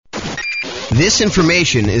This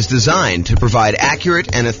information is designed to provide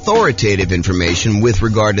accurate and authoritative information with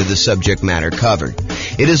regard to the subject matter covered.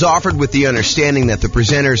 It is offered with the understanding that the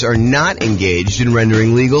presenters are not engaged in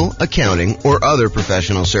rendering legal, accounting, or other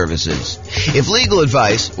professional services. If legal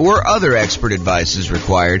advice or other expert advice is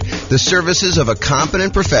required, the services of a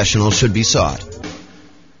competent professional should be sought.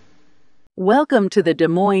 Welcome to the Des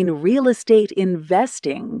Moines Real Estate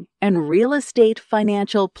Investing and Real Estate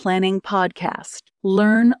Financial Planning Podcast.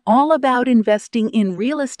 Learn all about investing in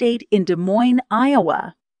real estate in Des Moines,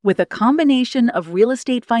 Iowa, with a combination of real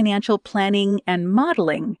estate financial planning and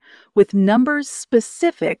modeling with numbers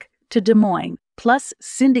specific to Des Moines, plus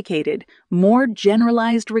syndicated, more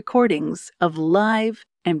generalized recordings of live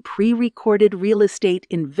and pre-recorded real estate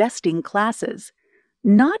investing classes,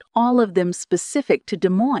 not all of them specific to Des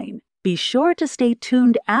Moines. Be sure to stay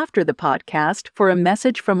tuned after the podcast for a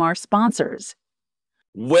message from our sponsors.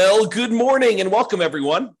 Well, good morning and welcome,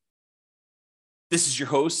 everyone. This is your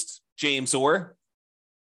host, James Orr,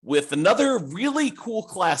 with another really cool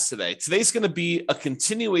class today. Today's going to be a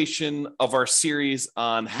continuation of our series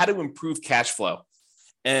on how to improve cash flow.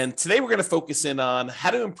 And today we're going to focus in on how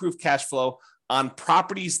to improve cash flow on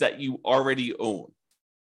properties that you already own.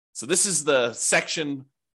 So this is the section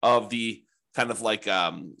of the kind of like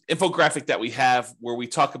infographic that we have where we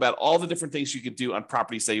talk about all the different things you could do on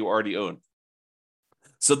properties that you already own.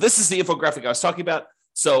 So this is the infographic I was talking about.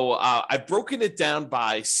 So I've broken it down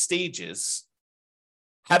by stages,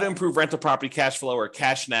 how to improve rental property cash flow or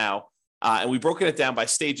cash now. And we've broken it down by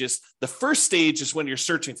stages. The first stage is when you're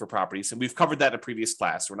searching for properties. And we've covered that in a previous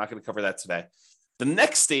class. We're not going to cover that today. The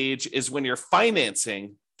next stage is when you're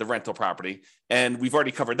financing the rental property. And we've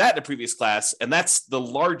already covered that in a previous class. And that's the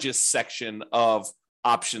largest section of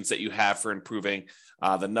options that you have for improving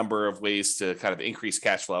the number of ways to kind of increase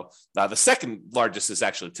cash flow. The second largest is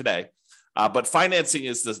actually today. But financing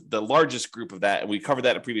is the largest group of that. And we covered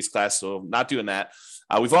that in a previous class, so I'm not doing that.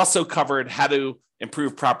 We've also covered how to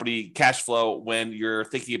improve property cash flow when you're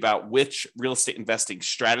thinking about which real estate investing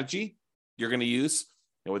strategy you're going to use,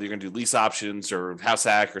 whether you're going to do lease options or house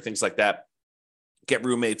hack or things like that. Get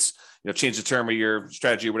roommates, change the term of your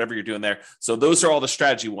strategy or whatever you're doing there. So those are all the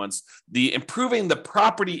strategy ones. The improving the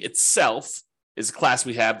property itself is a class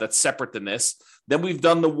we have that's separate than this. Then we've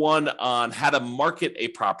done the one on how to market a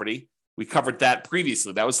property. We covered that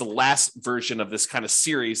previously. That was the last version of this kind of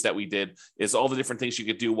series that we did, is all the different things you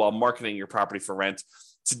could do while marketing your property for rent.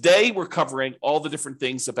 Today, we're covering all the different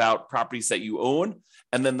things about properties that you own.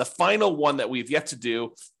 And then the final one that we've yet to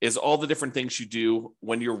do is all the different things you do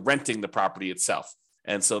when you're renting the property itself.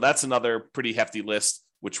 And so that's another pretty hefty list,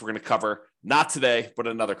 which we're going to cover not today, but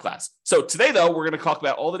another class. So today, though, we're going to talk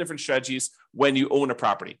about all the different strategies when you own a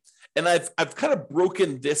property. And I've kind of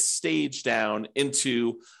broken this stage down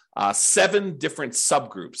into 7 different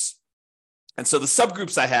subgroups. And so the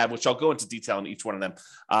subgroups I have, which I'll go into detail on each one of them,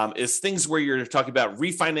 is things where you're talking about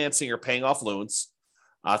refinancing or paying off loans,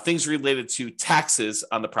 things related to taxes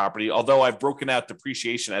on the property, although I've broken out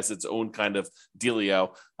depreciation as its own kind of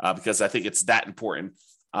dealio because I think it's that important.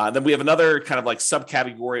 Then we have another kind of like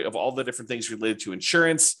subcategory of all the different things related to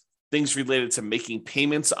insurance, things related to making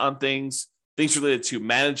payments on things related to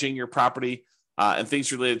managing your property, and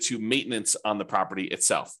things related to maintenance on the property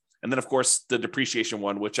itself. And then, of course, the depreciation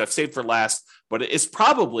one, which I've saved for last, but it's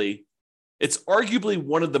arguably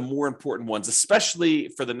one of the more important ones, especially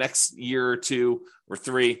for the next year or 2 or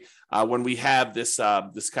 3, when we have this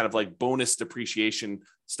kind of like bonus depreciation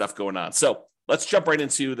stuff going on. So let's jump right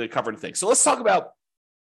into the covered things. So let's talk about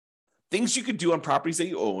things you could do on properties that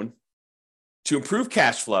you own to improve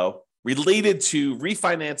cash flow related to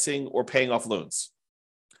refinancing or paying off loans.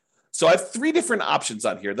 So I have 3 different options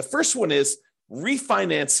on here. The first one is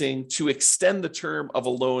refinancing to extend the term of a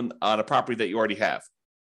loan on a property that you already have.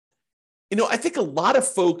 I think a lot of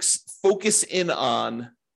folks focus in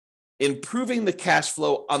on improving the cash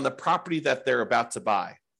flow on the property that they're about to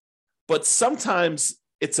buy. But sometimes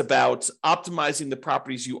it's about optimizing the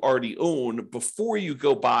properties you already own before you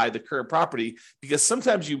go buy the current property, because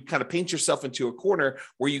sometimes you kind of paint yourself into a corner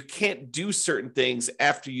where you can't do certain things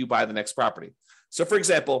after you buy the next property. So, for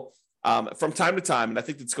example, from time to time, and I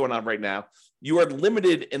think that's going on right now, you are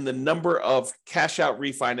limited in the number of cash out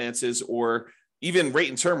refinances or even rate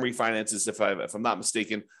and term refinances, if I'm not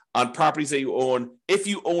mistaken, on properties that you own, if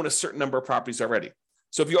you own a certain number of properties already.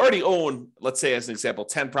 So if you already own, let's say as an example,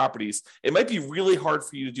 10 properties, it might be really hard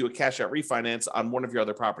for you to do a cash out refinance on one of your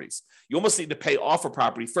other properties. You almost need to pay off a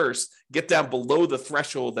property first, get down below the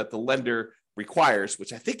threshold that the lender requires,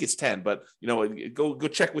 which I think is 10, but go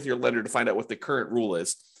check with your lender to find out what the current rule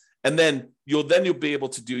is. And then you'll be able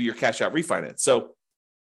to do your cash out refinance. So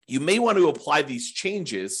you may want to apply these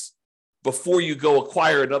changes before you go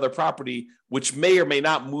acquire another property, which may or may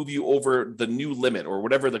not move you over the new limit or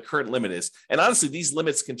whatever the current limit is. And honestly, these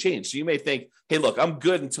limits can change. So you may think, hey, look, I'm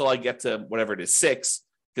good until I get to whatever it is, 6,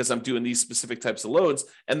 because I'm doing these specific types of loans.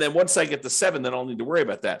 And then once I get to 7, then I'll need to worry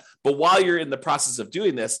about that. But while you're in the process of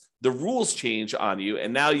doing this, the rules change on you.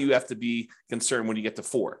 And now you have to be concerned when you get to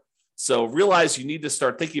 4. So realize you need to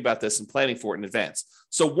start thinking about this and planning for it in advance.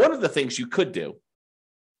 So one of the things you could do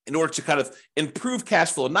in order to kind of improve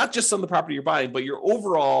cash flow, not just on the property you're buying, but your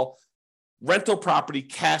overall rental property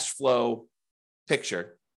cash flow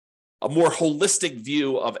picture, a more holistic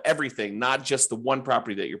view of everything, not just the one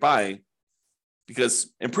property that you're buying,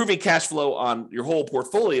 because improving cash flow on your whole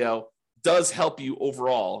portfolio does help you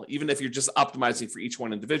overall, even if you're just optimizing for each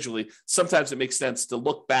one individually. Sometimes it makes sense to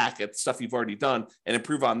look back at stuff you've already done and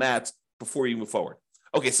improve on that before you move forward.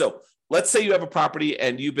 Okay, so let's say you have a property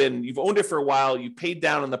and you've owned it for a while, you paid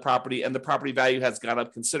down on the property and the property value has gone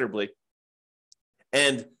up considerably.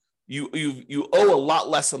 And you owe a lot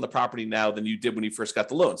less on the property now than you did when you first got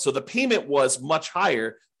the loan. So the payment was much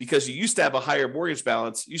higher because you used to have a higher mortgage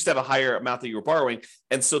balance, you used to have a higher amount that you were borrowing.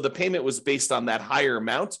 And so the payment was based on that higher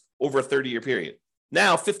amount over a 30-year period.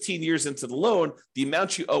 Now, 15 years into the loan, the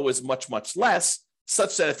amount you owe is much, much less,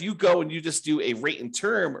 such that if you go and you just do a rate and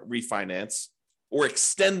term refinance, or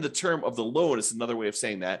extend the term of the loan is another way of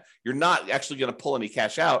saying that, you're not actually going to pull any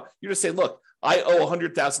cash out. You're going to say, look, I owe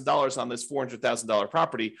 $100,000 on this $400,000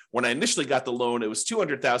 property. When I initially got the loan, it was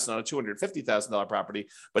 $200,000 on a $250,000 property,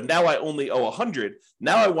 but now I only owe $100,000.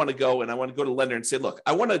 Now I want to go and I want to go to the lender and say, look,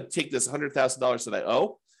 I want to take this $100,000 that I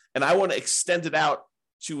owe, and I want to extend it out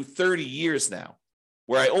to 30 years now,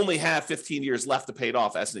 where I only have 15 years left to pay it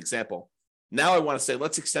off, as an example. Now I want to say,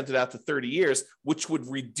 let's extend it out to 30 years, which would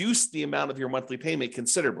reduce the amount of your monthly payment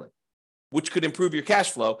considerably, which could improve your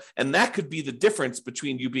cash flow. And that could be the difference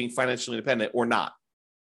between you being financially independent or not.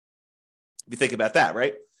 If you think about that,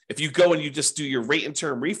 right? If you go and you just do your rate and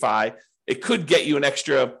term refi, it could get you an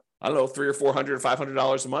extra, I don't know, $300 or $400 or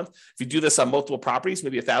 $500 a month. If you do this on multiple properties,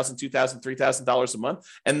 maybe $1,000, $2,000, $3,000 a month,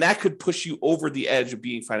 and that could push you over the edge of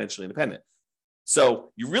being financially independent.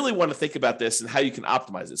 So you really want to think about this and how you can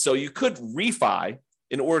optimize it. So you could refi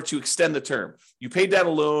in order to extend the term. You paid down a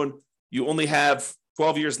loan, you only have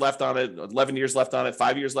 12 years left on it, 11 years left on it,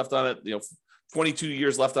 5 years left on it, 22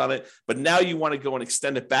 years left on it. But now you want to go and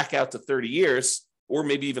extend it back out to 30 years, or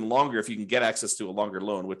maybe even longer if you can get access to a longer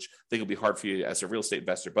loan, which I think will be hard for you as a real estate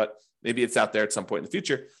investor, but maybe it's out there at some point in the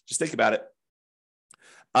future. Just think about it.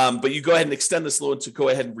 But you go ahead and extend this loan to go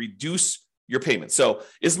ahead and reduce your payment. So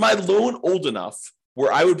is my loan old enough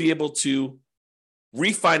where I would be able to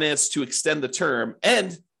refinance to extend the term?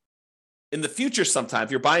 And in the future, sometime,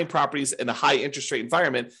 if you're buying properties in a high interest rate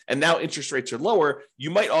environment and now interest rates are lower, you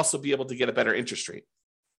might also be able to get a better interest rate.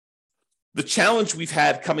 The challenge we've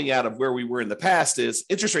had coming out of where we were in the past is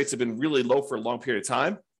interest rates have been really low for a long period of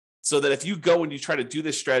time. So that if you go and you try to do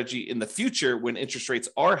this strategy in the future when interest rates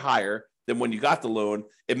are higher than when you got the loan,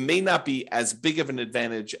 it may not be as big of an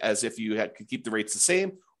advantage as if you could keep the rates the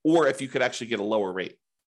same, or if you could actually get a lower rate.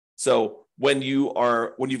 So when you've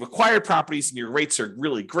acquired properties and your rates are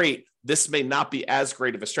really great, this may not be as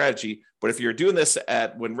great of a strategy. But if you're doing this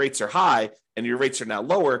when rates are high and your rates are now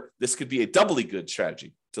lower, this could be a doubly good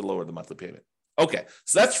strategy to lower the monthly payment. Okay,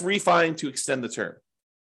 so that's refining to extend the term.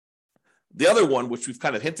 The other one, which we've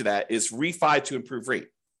kind of hinted at, is refi to improve rate.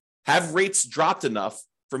 Have rates dropped enough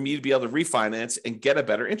for me to be able to refinance and get a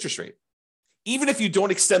better interest rate? Even if you don't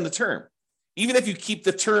extend the term, even if you keep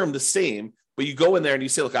the term the same, but you go in there and you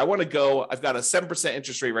say, look, I want to go, I've got a 7%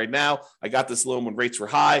 interest rate right now. I got this loan when rates were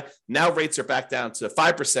high. Now rates are back down to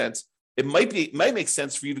 5%. It might make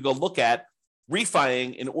sense for you to go look at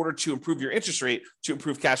refining in order to improve your interest rate, to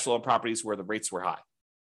improve cash flow on properties where the rates were high.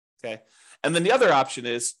 Okay. And then the other option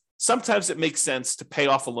is sometimes it makes sense to pay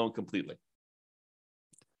off a loan completely.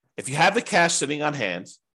 If you have the cash sitting on hand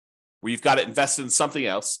where you've got it invested in something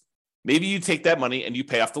else, maybe you take that money and you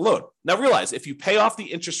pay off the loan. Now realize if you pay off the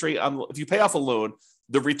interest rate if you pay off a loan,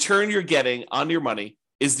 the return you're getting on your money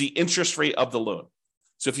is the interest rate of the loan.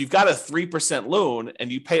 So if you've got a 3% loan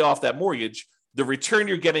and you pay off that mortgage, the return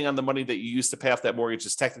you're getting on the money that you used to pay off that mortgage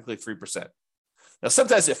is technically 3%. Now,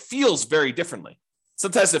 sometimes it feels very differently.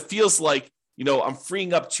 Sometimes it feels like, I'm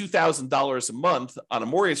freeing up $2,000 a month on a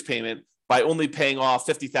mortgage payment by only paying off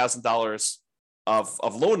 $50,000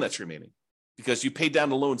 of loan that's remaining, because you paid down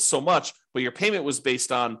the loan so much, but your payment was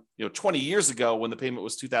based on 20 years ago when the payment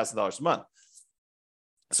was $2,000 a month.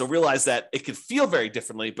 So realize that it could feel very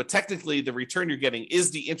differently, but technically the return you're getting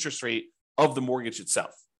is the interest rate of the mortgage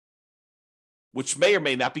itself, which may or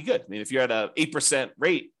may not be good. I mean, if you're at an 8%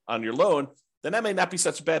 rate on your loan, then that may not be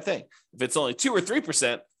such a bad thing. If it's only 2 or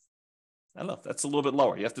 3%, I don't know. That's a little bit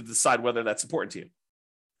lower. You have to decide whether that's important to you.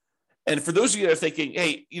 And for those of you that are thinking,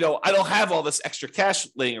 hey, I don't have all this extra cash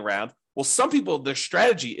laying around. Well, some people, their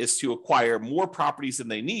strategy is to acquire more properties than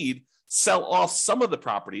they need, sell off some of the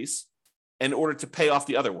properties in order to pay off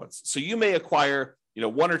the other ones. So you may acquire,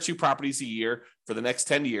 1 or 2 properties a year for the next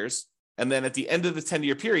 10 years. And then at the end of the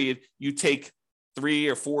 10-year period, you take 3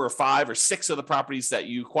 or 4 or 5 or 6 of the properties that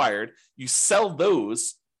you acquired, you sell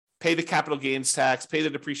those, pay the capital gains tax, pay the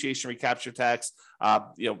depreciation recapture tax,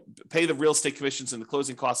 pay the real estate commissions and the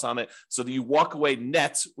closing costs on it, so that you walk away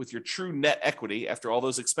net with your true net equity after all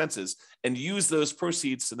those expenses, and use those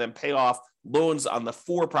proceeds to then pay off loans on the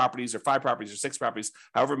 4 properties or 5 properties or 6 properties,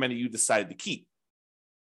 however many you decided to keep.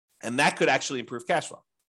 And that could actually improve cash flow,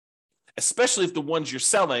 especially if the ones you're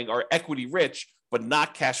selling are equity rich, but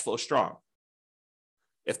not cash flow strong.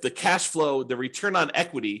 If the cash flow, the return on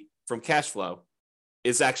equity from cash flow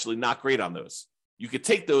is actually not great on those, you could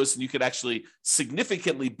take those and you could actually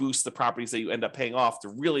significantly boost the properties that you end up paying off to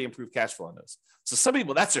really improve cash flow on those. So some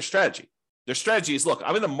people, that's their strategy. Their strategy is, look,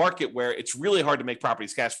 I'm in a market where it's really hard to make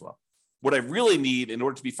properties cash flow. What I really need in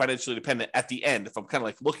order to be financially independent at the end, if I'm kind of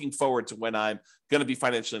like looking forward to when I'm going to be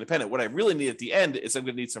financially independent, what I really need at the end is I'm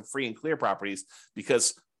going to need some free and clear properties,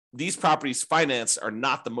 because these properties financed are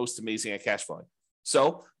not the most amazing at cash flowing.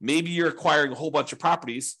 So maybe you're acquiring a whole bunch of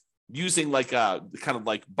properties using like kind of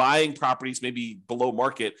like buying properties, maybe below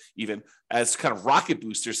market even, as kind of rocket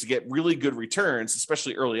boosters to get really good returns,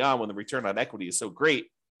 especially early on when the return on equity is so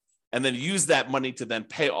great, and then use that money to then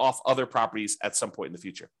pay off other properties at some point in the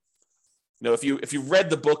future. If you read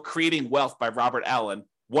the book Creating Wealth by Robert Allen,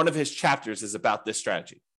 one of his chapters is about this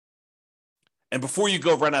strategy. And before you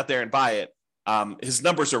go run out there and buy it, his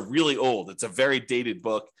numbers are really old. It's a very dated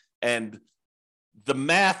book, and the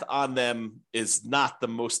math on them is not the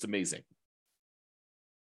most amazing.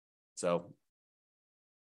 So,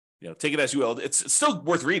 take it as you will. It's still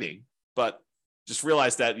worth reading, but just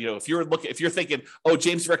realize that, if you're thinking, oh,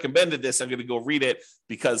 James recommended this, I'm going to go read it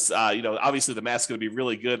because, obviously the math's going to be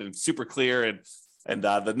really good and super clear, and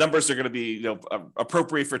the numbers are going to be,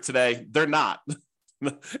 appropriate for today. They're not.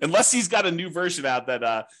 Unless he's got a new version out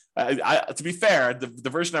that, to be fair, the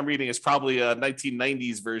version I'm reading is probably a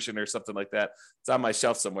 1990s version or something like that. It's on my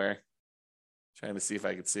shelf somewhere. Trying to see if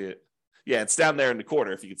I can see it. Yeah, it's down there in the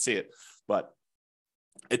corner if you can see it. But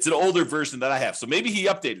it's an older version that I have. So maybe he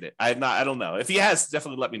updated it. I don't know. If he has,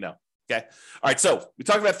 definitely let me know. Okay. All right. So we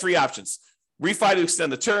talked about 3 options. Refi to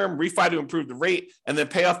extend the term, refi to improve the rate, and then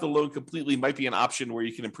pay off the loan completely might be an option where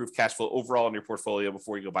you can improve cash flow overall in your portfolio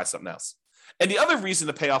before you go buy something else. And the other reason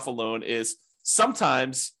to pay off a loan is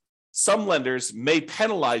sometimes some lenders may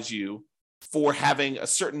penalize you for having a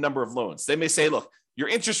certain number of loans. They may say, look, your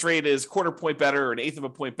interest rate is 1/4 point better or 1/8 of a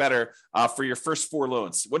point better for your first 4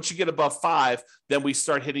 loans. Once you get above 5, then we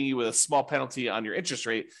start hitting you with a small penalty on your interest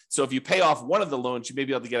rate. So if you pay off one of the loans, you may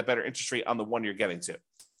be able to get a better interest rate on the one you're getting to.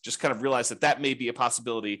 Just kind of realize that may be a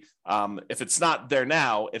possibility. If it's not there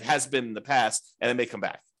now, it has been in the past, and it may come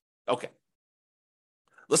back. Okay.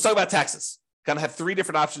 Let's talk about taxes. Kind of have 3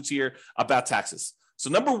 different options here about taxes. So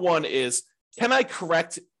number 1 is, can I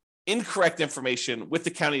correct incorrect information with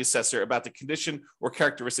the county assessor about the condition or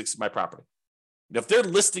characteristics of my property? Now, if they're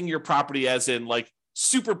listing your property as in like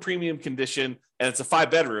super premium condition and it's a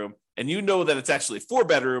 5-bedroom, and you know that it's actually a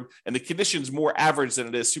 4-bedroom and the condition's more average than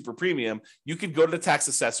it is super premium, you could go to the tax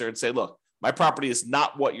assessor and say, look, my property is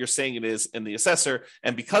not what you're saying it is in the assessor.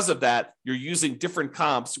 And because of that, you're using different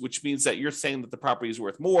comps, which means that you're saying that the property is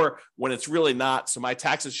worth more when it's really not. So my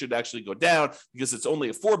taxes should actually go down because it's only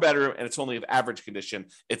a 4-bedroom and it's only of average condition.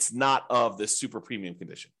 It's not of this super premium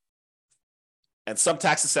condition. And some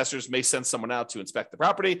tax assessors may send someone out to inspect the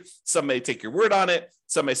property. Some may take your word on it.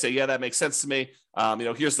 Some may say, yeah, that makes sense to me.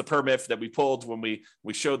 Here's the permit that we pulled when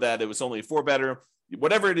we showed that it was only a 4-bedroom.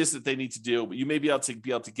 Whatever it is that they need to do, you may be able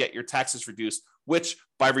to get your taxes reduced, which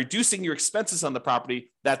by reducing your expenses on the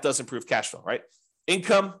property, that does improve cash flow, right?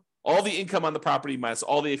 Income, all the income on the property minus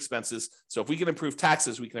all the expenses. So if we can improve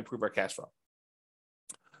taxes, we can improve our cash flow.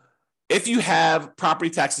 If you have property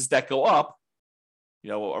taxes that go up,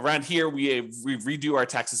 around here, we redo our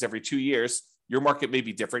taxes every 2 years. Your market may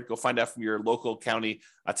be different. Go find out from your local county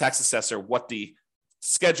tax assessor what the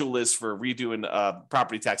schedule is for redoing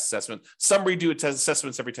property tax assessment. Some redo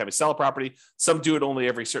assessments every time you sell a property. Some do it only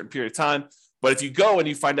every certain period of time. But if you go and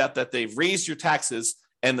you find out that they've raised your taxes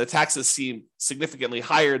and the taxes seem significantly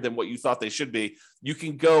higher than what you thought they should be, you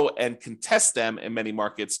can go and contest them in many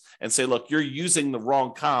markets and say, look, you're using the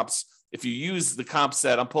wrong comps. If you use the comps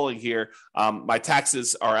that I'm pulling here, my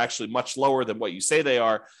taxes are actually much lower than what you say they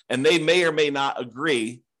are. And they may or may not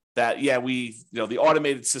agree that, the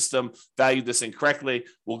automated system valued this incorrectly.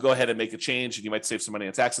 We'll go ahead and make a change and you might save some money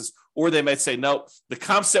on taxes. Or they might say, no, the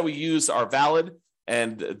comps that we use are valid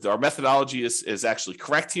and our methodology is actually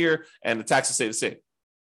correct here and the taxes stay the same.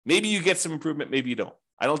 Maybe you get some improvement, maybe you don't.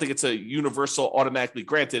 I don't think it's a universal automatically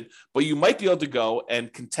granted, but you might be able to go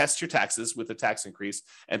and contest your taxes with a tax increase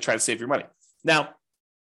and try to save your money. Now,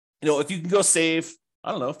 if you can go save,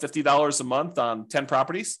 $50 a month on 10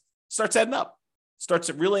 properties, starts adding up, starts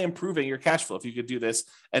really improving your cash flow if you could do this.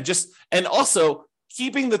 And also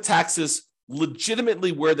keeping the taxes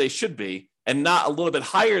legitimately where they should be and not a little bit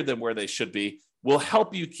higher than where they should be will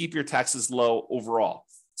help you keep your taxes low overall.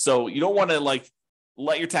 So you don't want to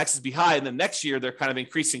let your taxes be high and then next year they're kind of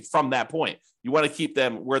increasing from that point. You want to keep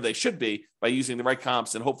them where they should be by using the right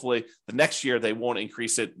comps, and hopefully the next year they won't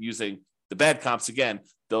increase it using the bad comps again.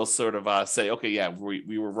 They'll sort of say, okay, yeah,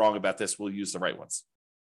 we were wrong about this. We'll use the right ones,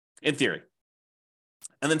 in theory.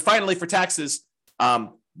 And then finally, for taxes,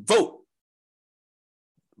 vote.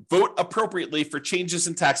 Vote appropriately for changes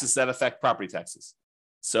in taxes that affect property taxes.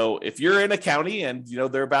 So if you're in a county and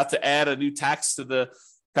they're about to add a new tax to the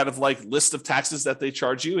kind of list of taxes that they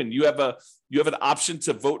charge you, and you have an option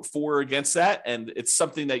to vote for or against that, and it's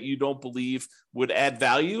something that you don't believe would add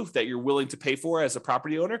value that you're willing to pay for as a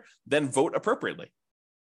property owner, then vote appropriately.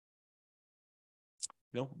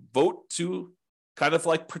 Vote to kind of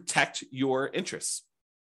protect your interests.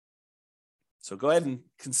 So go ahead and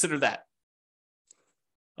consider that.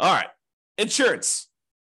 All right, insurance.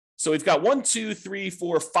 So we've got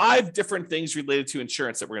 5 different things related to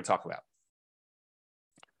insurance that we're going to talk about.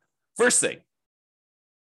 First thing,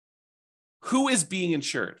 who is being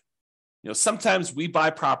insured? Sometimes we buy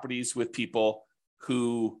properties with people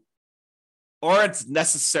who aren't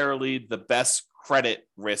necessarily the best credit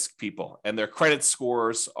risk people, and their credit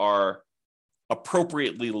scores are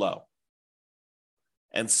appropriately low.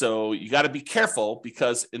 And so you got to be careful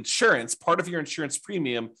because part of your insurance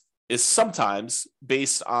premium is sometimes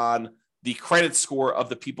based on the credit score of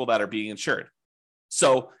the people that are being insured.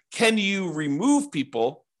 So can you remove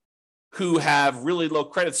people who have really low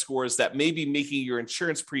credit scores that may be making your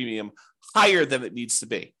insurance premium higher than it needs to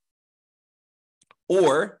be?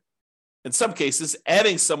 Or in some cases,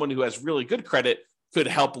 adding someone who has really good credit could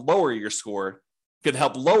help lower your score, could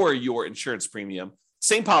help lower your insurance premium.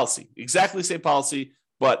 Same policy, exactly same policy,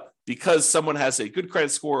 but because someone has a good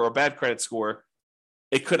credit score or a bad credit score,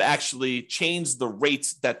 it could actually change the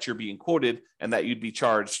rates that you're being quoted and that you'd be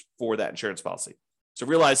charged for that insurance policy. So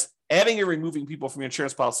realize adding or removing people from your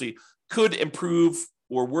insurance policy could improve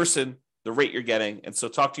or worsen the rate you're getting. And so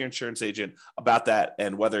talk to your insurance agent about that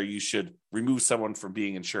and whether you should remove someone from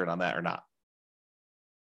being insured on that or not.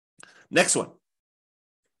 Next one,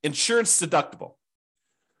 insurance deductible.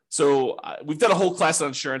 So we've done a whole class on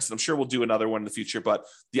insurance, and I'm sure we'll do another one in the future. But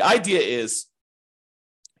the idea is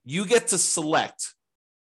you get to select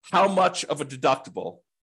how much of a deductible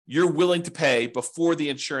you're willing to pay before the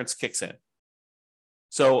insurance kicks in.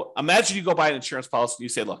 So imagine you go buy an insurance policy and you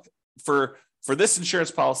say, look, for this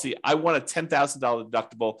insurance policy, I want a $10,000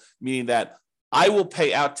 deductible, meaning that I will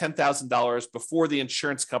pay out $10,000 before the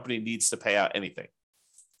insurance company needs to pay out anything.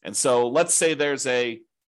 And so let's say there's a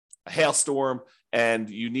hailstorm and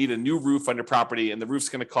you need a new roof on your property and the roof's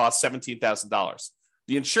going to cost $17,000.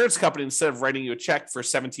 The insurance company, instead of writing you a check for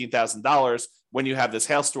 $17,000 when you have this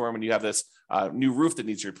hailstorm and you have this new roof that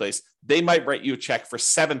needs replaced, they might write you a check for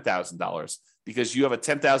 $7,000 because you have a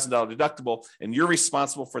 $10,000 deductible and you're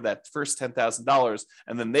responsible for that first $10,000,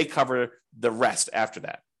 and then they cover the rest after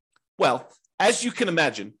that. Well, as you can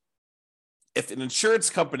imagine, if an insurance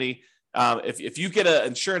company, if you get an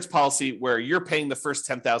insurance policy where you're paying the first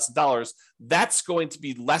 $10,000, that's going to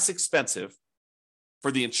be less expensive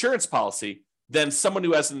for the insurance policy than someone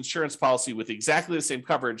who has an insurance policy with exactly the same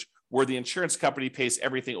coverage where the insurance company pays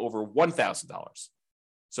everything over $1,000.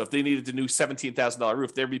 So if they needed a new $17,000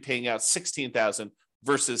 roof, they'd be paying out $16,000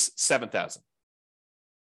 versus $7,000.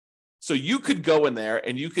 So you could go in there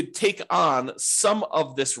and you could take on some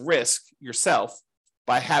of this risk yourself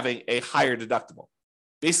by having a higher deductible.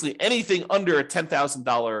 Basically, anything under a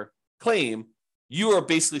 $10,000 claim, you are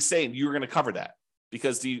basically saying you're going to cover that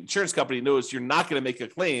because the insurance company knows you're not going to make a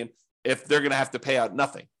claim if they're going to have to pay out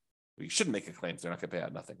nothing. You shouldn't make a claim if they're not going to pay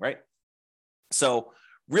out nothing, right? So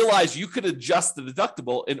realize you could adjust the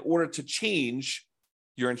deductible in order to change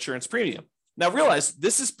your insurance premium. Now realize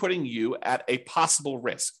this is putting you at a possible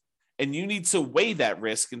risk, and you need to weigh that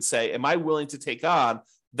risk and say, am I willing to take on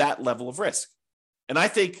that level of risk? And I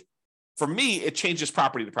think for me, it changes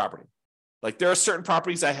property to property. Like there are certain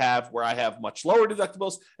properties I have where I have much lower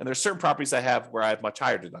deductibles, and there are certain properties I have where I have much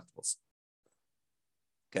higher deductibles.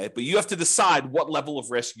 Okay, but you have to decide what level of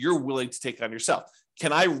risk you're willing to take on yourself.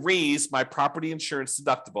 Can I raise my property insurance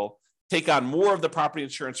deductible, take on more of the property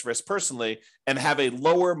insurance risk personally, and have a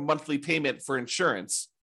lower monthly payment for insurance,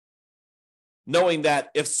 knowing that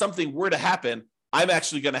if something were to happen, I'm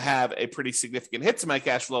actually going to have a pretty significant hit to my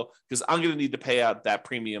cash flow because I'm going to need to pay out that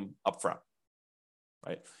premium upfront,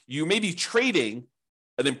 right? You may be trading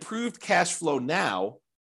an improved cash flow now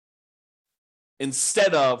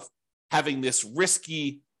instead of having this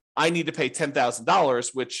risky, I need to pay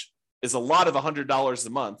 $10,000, which is a lot of $100 a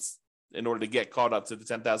month in order to get caught up to the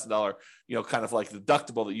 $10,000, kind of like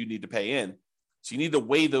deductible that you need to pay in. So you need to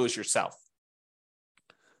weigh those yourself.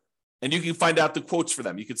 And you can find out the quotes for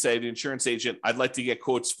them. You could say to the insurance agent, I'd like to get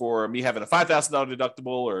quotes for me having a $5,000 deductible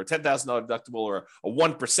or a $10,000 deductible or a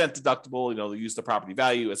 1% deductible. They use the property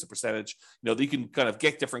value as a percentage. You can kind of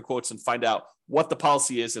get different quotes and find out what the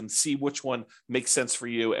policy is and see which one makes sense for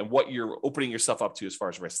you and what you're opening yourself up to as far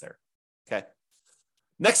as risk there. Okay.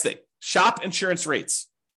 Next thing, shop insurance rates.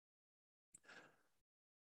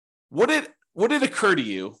 Would it occur to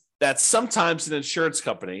you that sometimes an insurance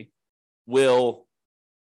company will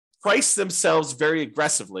price themselves very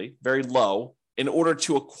aggressively, very low, in order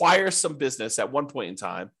to acquire some business at one point in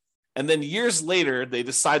time, and then years later, they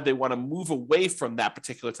decide they want to move away from that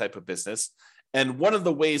particular type of business? And one of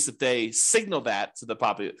the ways that they signal that to the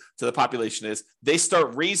population is they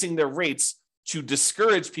start raising their rates to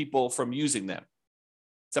discourage people from using them.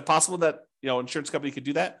 Is that possible that insurance company could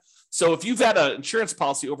do that? So if you've had an insurance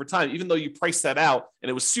policy over time, even though you priced that out and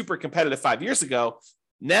it was super competitive 5 years ago,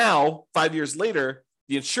 now 5 years later,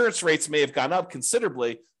 the insurance rates may have gone up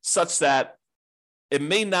considerably such that it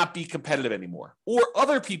may not be competitive anymore. Or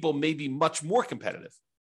other people may be much more competitive.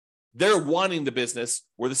 They're wanting the business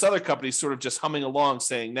where this other company is sort of just humming along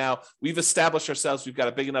saying, now we've established ourselves, we've got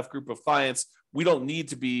a big enough group of clients, we don't need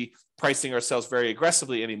to be pricing ourselves very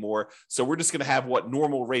aggressively anymore. So we're just going to have what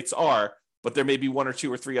normal rates are, but there may be one or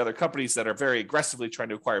two or three other companies that are very aggressively trying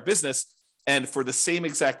to acquire business. And for the same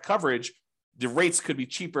exact coverage, the rates could be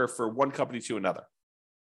cheaper for one company to another.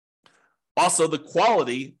 Also, the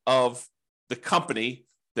quality of the company,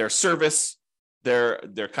 their service, their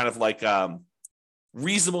kind of like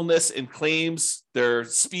reasonableness in claims, their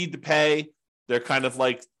speed to pay, their kind of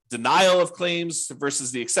like denial of claims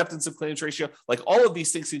versus the acceptance of claims ratio, like all of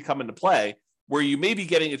these things can come into play where you may be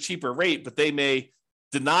getting a cheaper rate, but they may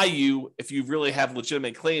deny you if you really have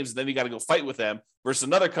legitimate claims, and then you got to go fight with them, versus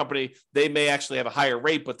another company, they may actually have a higher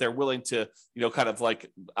rate, but they're willing to, kind of like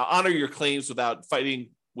honor your claims without fighting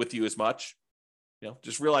with you as much.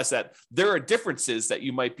 Just realize that there are differences that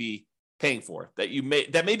you might be paying for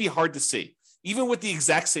that may be hard to see. Even with the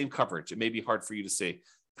exact same coverage, it may be hard for you to see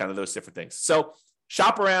kind of those different things. So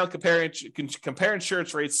shop around, compare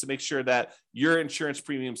insurance rates to make sure that your insurance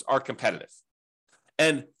premiums are competitive.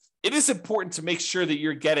 And it is important to make sure that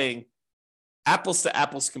you're getting apples to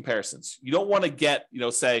apples comparisons. You don't want to get,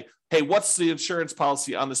 say, hey, what's the insurance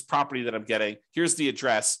policy on this property that I'm getting? Here's the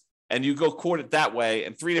address. And you go quote it that way,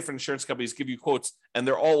 and three different insurance companies give you quotes, and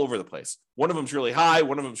they're all over the place. One of them's really high,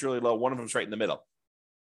 one of them's really low, one of them's right in the middle.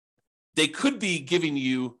 They could be giving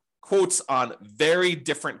you quotes on very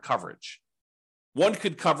different coverage. One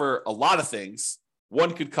could cover a lot of things.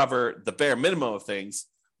 One could cover the bare minimum of things.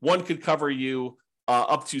 One could cover you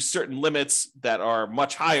up to certain limits that are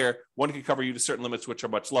much higher. One could cover you to certain limits which are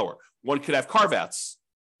much lower. One could have carve-outs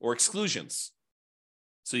or exclusions.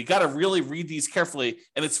 So you got to really read these carefully,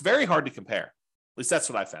 and it's very hard to compare. At least that's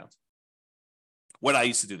what I found when I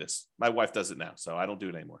used to do this. My wife does it now, so I don't do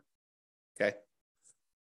it anymore. Okay.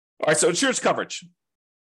 All right, so insurance coverage.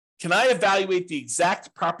 Can I evaluate the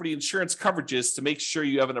exact property insurance coverages to make sure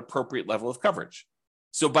you have an appropriate level of coverage?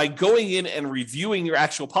 So by going in and reviewing your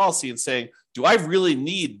actual policy and saying, do I really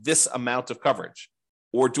need this amount of coverage?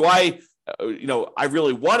 Or do I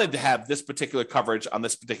really wanted to have this particular coverage on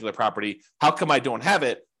this particular property. How come I don't have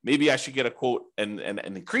it? Maybe I should get a quote and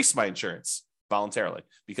increase my insurance voluntarily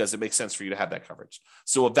because it makes sense for you to have that coverage.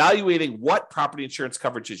 So evaluating what property insurance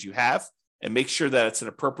coverages you have and make sure that it's an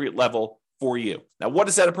appropriate level for you. Now, what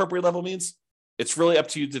does that appropriate level means? It's really up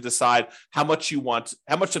to you to decide how much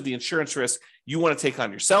of the insurance risk you want to take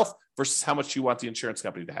on yourself versus how much you want the insurance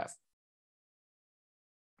company to have.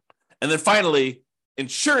 And then finally,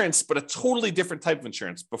 insurance, but a totally different type of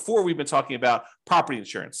insurance. Before, we've been talking about property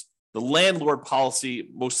insurance, the landlord policy,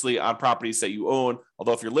 mostly on properties that you own.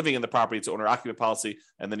 Although if you're living in the property, it's owner-occupant policy,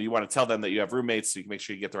 and then you want to tell them that you have roommates so you can make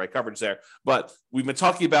sure you get the right coverage there. But we've been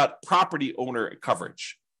talking about property owner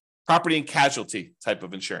coverage, property and casualty type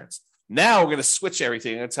of insurance. Now we're going to switch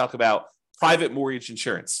everything and talk about private mortgage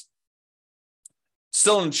insurance.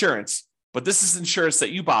 Still insurance, but this is insurance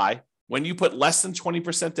that you buy when you put less than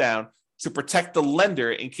 20% down to protect the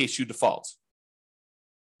lender in case you default.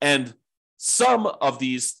 And some of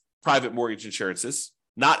these private mortgage insurances,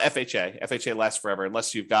 not FHA. FHA lasts forever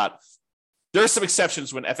unless you've got, there are some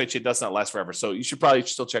exceptions when FHA does not last forever. So you should probably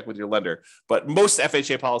still check with your lender. But most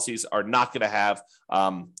FHA policies are not going to have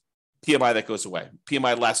PMI that goes away.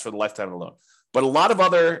 PMI lasts for the lifetime of the loan. But a lot of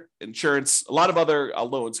other insurance, a lot of other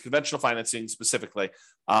loans, conventional financing specifically,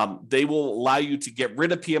 they will allow you to get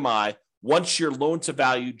rid of PMI once your loan to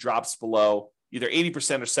value drops below either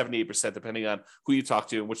 80% or 78%, depending on who you talk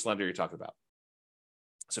to and which lender you're talking about.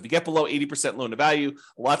 So if you get below 80% loan to value,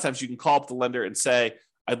 a lot of times you can call up the lender and say,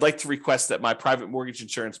 I'd like to request that my private mortgage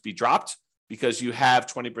insurance be dropped because you have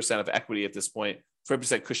 20% of equity at this point,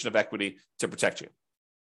 20% cushion of equity to protect you.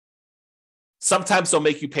 Sometimes they'll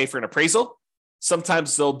make you pay for an appraisal.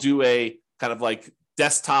 Sometimes they'll do a kind of like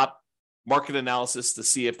desktop market analysis to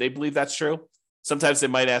see if they believe that's true. Sometimes they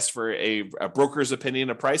might ask for a broker's opinion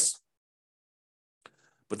of price.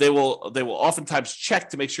 But they will oftentimes check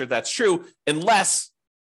to make sure that's true, unless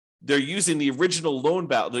they're using the original loan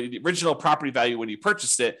value, the original property value when you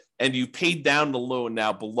purchased it, and you paid down the loan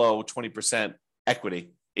now below 20%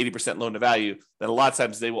 equity, 80% loan to value. Then a lot of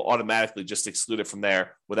times they will automatically just exclude it from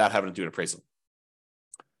there without having to do an appraisal.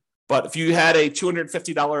 But if you had a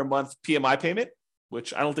 $250 a month PMI payment,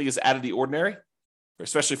 which I don't think is out of the ordinary,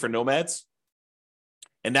 especially for nomads,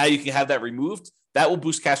 and now you can have that removed, that will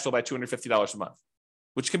boost cash flow by $250 a month,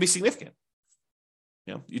 which can be significant.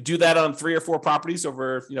 You do that on 3 or 4 properties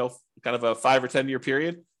over, kind of a 5 or 10 year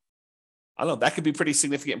period. I don't know, that could be pretty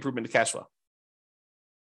significant improvement to cash flow.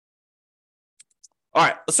 All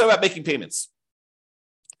right, let's talk about making payments.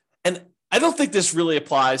 And I don't think this really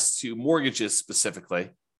applies to mortgages specifically,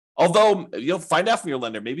 although you'll find out from your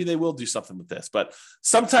lender, maybe they will do something with this, but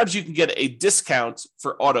sometimes you can get a discount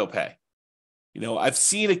for auto pay. I've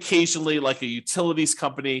seen occasionally like a utilities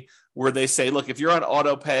company where they say, look, if you're on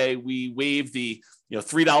auto pay, we waive the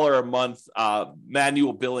 $3 a month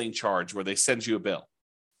manual billing charge where they send you a bill.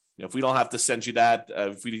 If we don't have to send you that,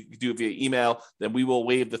 if we do it via email, then we will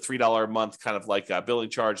waive the $3 a month kind of like billing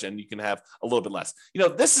charge, and you can have a little bit less.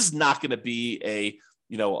 This is not going to be a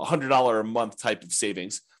 $100 a month type of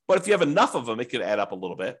savings, but if you have enough of them, it could add up a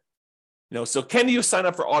little bit. So can you sign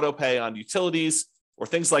up for auto pay on utilities or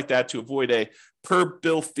things like that to avoid a per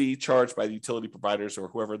bill fee charged by the utility providers or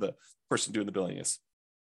whoever the person doing the billing is?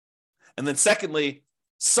 And then secondly,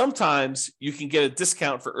 sometimes you can get a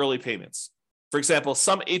discount for early payments. For example,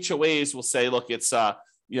 some HOAs will say, look, it's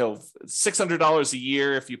 $600 a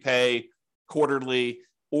year if you pay quarterly,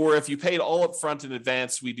 or if you paid all up front in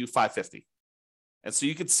advance, we do $550. And so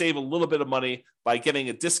you could save a little bit of money by getting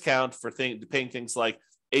a discount for paying things like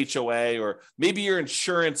HOA, or maybe your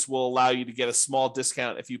insurance will allow you to get a small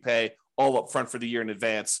discount if you pay all up front for the year in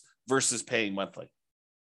advance versus paying monthly.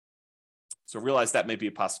 So realize that may be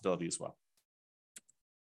a possibility as well.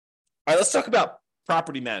 All right, let's talk about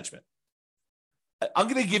property management. I'm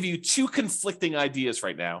going to give you 2 conflicting ideas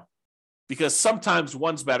right now because sometimes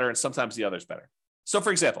one's better and sometimes the other's better. So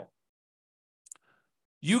for example,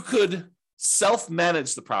 you could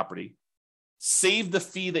self-manage the property, save the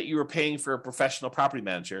fee that you were paying for a professional property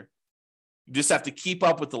manager. You just have to keep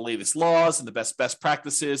up with the latest laws and the best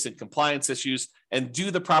practices and compliance issues and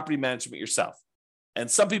do the property management yourself. And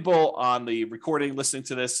some people on the recording listening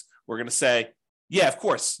to this, we're going to say, yeah, of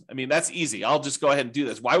course. I mean, that's easy. I'll just go ahead and do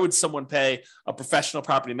this. Why would someone pay a professional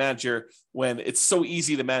property manager when it's so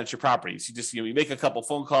easy to manage your properties? You just, you make a couple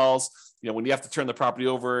phone calls. When you have to turn the property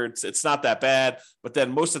over, it's not that bad. But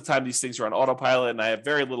then most of the time, these things are on autopilot, and I have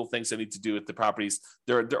very little things I need to do with the properties.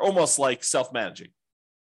 They're almost like self-managing.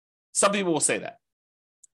 Some people will say that.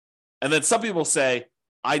 And then some people say,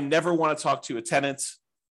 I never want to talk to a tenant.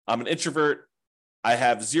 I'm an introvert. I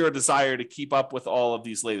have zero desire to keep up with all of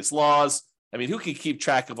these latest laws. I mean, who can keep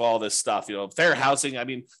track of all this stuff? Fair housing. I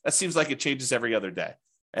mean, that seems like it changes every other day.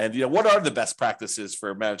 And, what are the best practices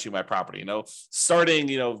for managing my property? Starting,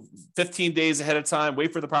 15 days ahead of time,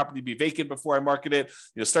 wait for the property to be vacant before I market it,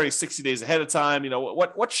 starting 60 days ahead of time,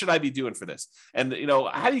 what should I be doing for this? And,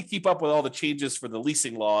 how do you keep up with all the changes for the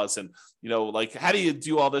leasing laws? And, how do you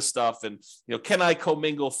do all this stuff? And, can I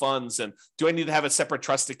commingle funds? And do I need to have a separate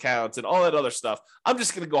trust account and all that other stuff? I'm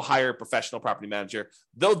just going to go hire a professional property manager.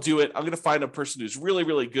 They'll do it. I'm going to find a person who's really,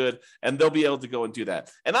 really good, and they'll be able to go and do that.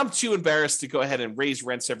 And I'm too embarrassed to go ahead and raise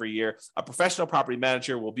rents every year. A professional property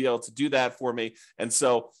manager will be able to do that for me. And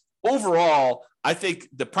so overall, I think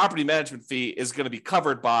the property management fee is going to be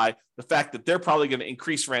covered by the fact that they're probably going to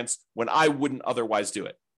increase rents when I wouldn't otherwise do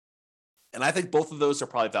it. And I think both of those are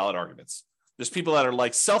probably valid arguments. There's people that are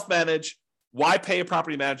like self-manage, Why pay a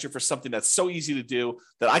property manager for something that's so easy to do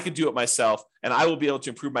that I could do it myself and I will be able to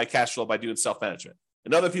improve my cash flow by doing self-management?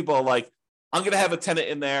 And other people are like, I'm going to have a tenant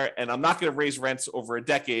in there and I'm not going to raise rents over a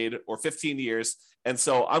decade or 15 years. And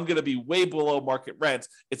so I'm going to be way below market rent.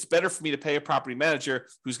 It's better for me to pay a property manager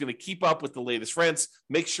who's going to keep up with the latest rents,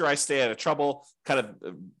 make sure I stay out of trouble, kind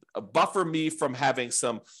of buffer me from having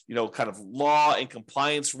some, kind of law and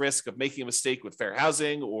compliance risk of making a mistake with fair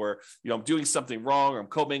housing, or, I'm doing something wrong, or I'm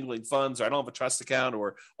commingling funds, or I don't have a trust account,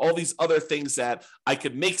 or all these other things that I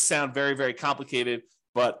could make sound very, very complicated.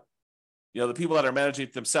 But, the people that are managing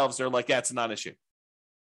it themselves, they're like, yeah, it's a non-issue.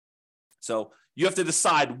 So you have to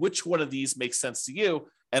decide which one of these makes sense to you.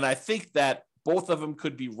 And I think that both of them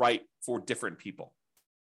could be right for different people.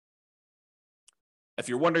 If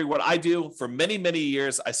you're wondering what I do, for many, many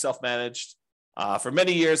years, I self-managed. For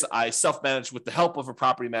many years, I self-managed with the help of a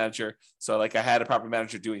property manager. So I had a property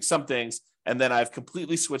manager doing some things, and then I've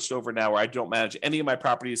completely switched over now where I don't manage any of my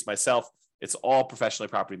properties myself. It's all professionally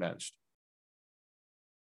property managed.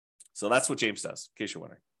 So that's what James does, in case you're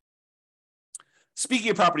wondering. Speaking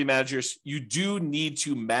of property managers, you do need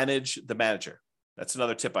to manage the manager. That's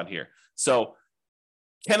another tip on here. So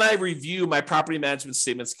can I review my property management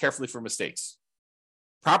statements carefully for mistakes?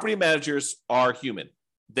 Property managers are human.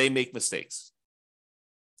 They make mistakes.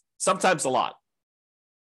 Sometimes a lot,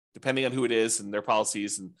 depending on who it is and their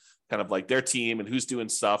policies and kind of like their team and who's doing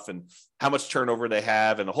stuff and how much turnover they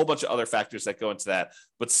have and a whole bunch of other factors that go into that.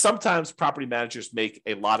 But sometimes property managers make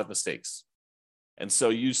a lot of mistakes. And so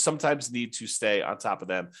you sometimes need to stay on top of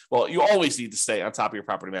them. Well, you always need to stay on top of your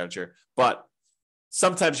property manager, but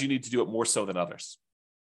sometimes you need to do it more so than others.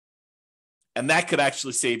 And that could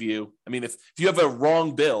actually save you. I mean, if you have a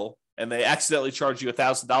wrong bill and they accidentally charge you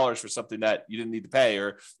 $1,000 for something that you didn't need to pay,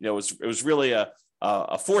 or it was really a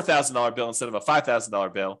 $4,000 bill instead of a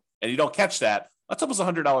 $5,000 bill, and you don't catch that, that's almost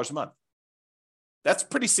 $100 a month. That's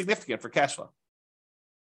pretty significant for cash flow.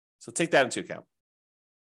 So take that into account.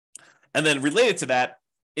 And then related to that,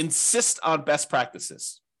 insist on best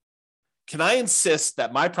practices. Can I insist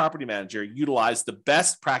that my property manager utilize the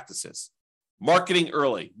best practices? Marketing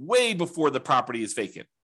early, way before the property is vacant.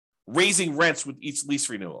 Raising rents with each lease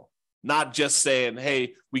renewal. Not just saying,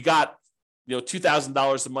 hey, we got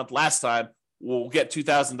 $2,000 a month last time, we'll get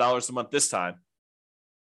 $2,000 a month this time.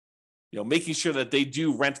 Making sure that they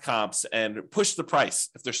do rent comps and push the price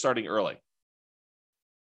if they're starting early.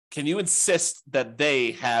 Can you insist that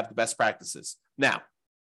they have the best practices? Now,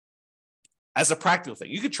 as a practical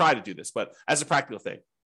thing, you could try to do this, but as a practical thing,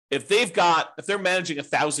 if they're managing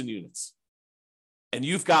 1,000 units and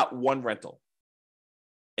you've got one rental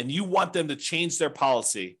and you want them to change their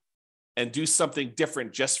policy and do something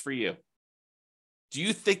different just for you, do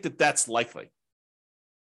you think that that's likely?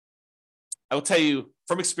 I will tell you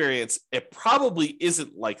from experience, it probably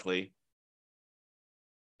isn't likely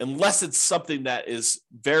unless it's something that is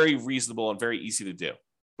very reasonable and very easy to do.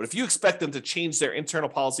 But if you expect them to change their internal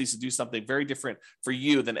policies to do something very different for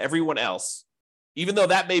you than everyone else, even though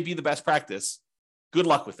that may be the best practice, good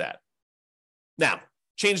luck with that. Now,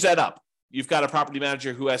 change that up. You've got a property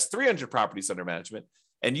manager who has 300 properties under management,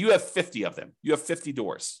 and you have 50 of them. You have 50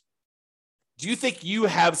 doors. Do you think you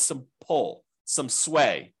have some pull, some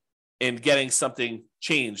sway in getting something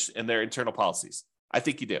changed in their internal policies? I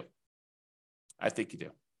think you do.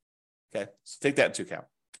 Okay, so take that into account.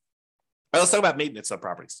 All right, let's talk about maintenance on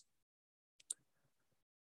properties.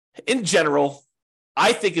 In general,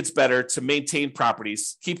 I think it's better to maintain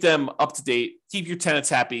properties, keep them up to date, keep your tenants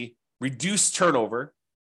happy, reduce turnover.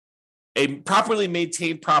 A properly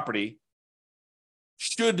maintained property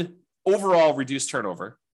should overall reduce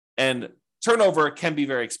turnover, and turnover can be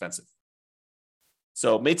very expensive.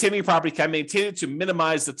 So maintaining your property, can maintain it to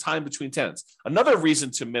minimize the time between tenants. Another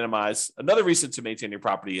reason to maintain your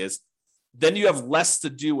property is then you have less to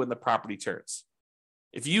do when the property turns.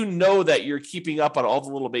 If you know that you're keeping up on all the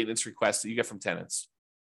little maintenance requests that you get from tenants,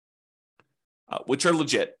 which are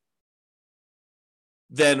legit,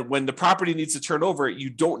 then when the property needs to turn over, you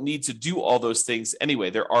don't need to do all those things anyway.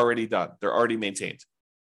 They're already done. They're already maintained.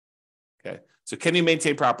 Okay. So can you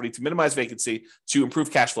maintain property to minimize vacancy, to improve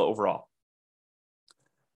cash flow overall?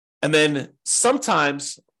 And then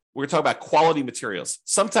sometimes we're talking about quality materials.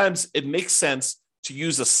 Sometimes it makes sense to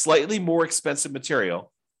use a slightly more expensive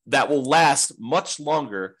material that will last much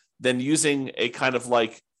longer than using a kind of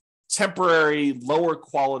like temporary lower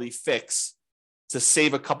quality fix to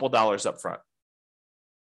save a couple dollars up front.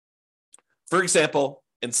 For example,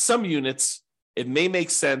 in some units, it may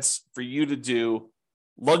make sense for you to do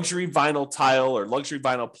luxury vinyl tile or luxury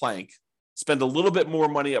vinyl plank, spend a little bit more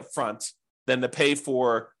money up front than to pay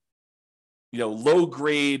for low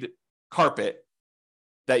grade carpet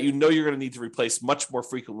that you know you're going to need to replace much more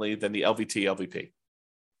frequently than the LVT, LVP.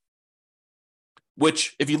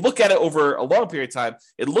 Which, if you look at it over a long period of time,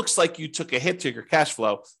 it looks like you took a hit to your cash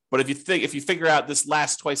flow. But if you figure out this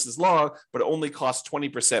lasts twice as long, but it only costs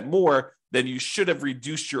 20% more, then you should have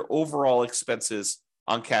reduced your overall expenses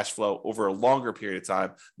on cash flow over a longer period of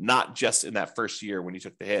time, not just in that first year when you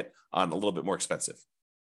took the hit on a little bit more expensive.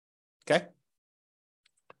 Okay?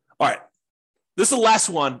 All right. This is the last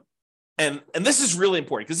one. And this is really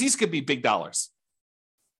important because these could be big dollars.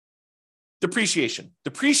 Depreciation.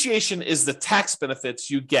 Depreciation is the tax benefits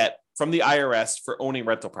you get from the IRS for owning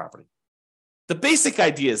rental property. The basic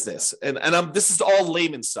idea is this, and this is all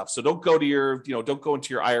layman stuff. So don't go into your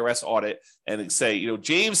IRS audit and say,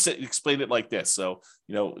 James explained it like this. So,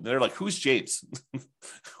 they're like, who's James?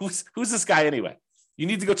 who's this guy anyway? You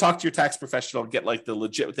need to go talk to your tax professional and get like the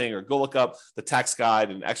legit thing, or go look up the tax guide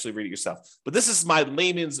and actually read it yourself. But this is my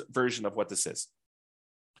layman's version of what this is.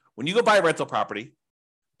 When you go buy a rental property,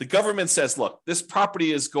 the government says, look, this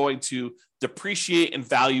property is going to depreciate in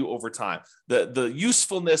value over time. The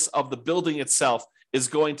usefulness of the building itself is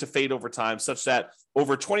going to fade over time, such that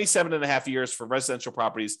over 27 and a half years for residential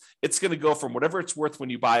properties, it's going to go from whatever it's worth when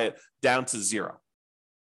you buy it down to zero.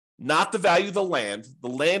 Not the value of the land. The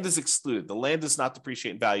land is excluded. The land does not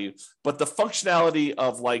depreciate in value, but the functionality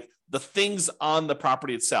of like the things on the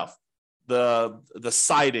property itself, the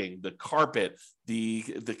siding, the carpet, the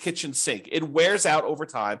kitchen sink, it wears out over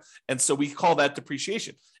time. And so we call that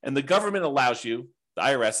depreciation. And the government allows you, the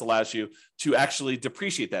IRS allows you to actually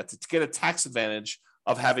depreciate that, to get a tax advantage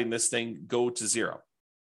of having this thing go to zero.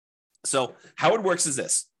 So how it works is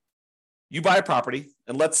this. You buy a property,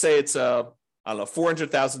 and let's say it's a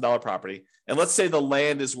 $400,000 property. And let's say the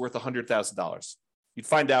land is worth $100,000. You'd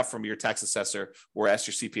find out from your tax assessor or ask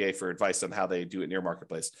your CPA for advice on how they do it in your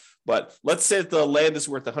marketplace. But let's say that the land is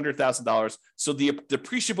worth $100,000. So the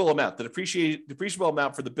depreciable amount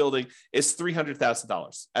for the building is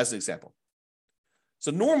 $300,000 as an example.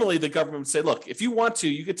 So normally the government would say, look, if you want to,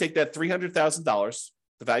 you could take that $300,000,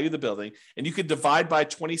 the value of the building, and you could divide by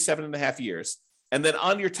 27 and a half years. And then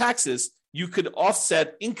on your taxes, you could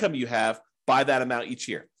offset income you have by that amount each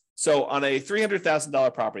year. So on a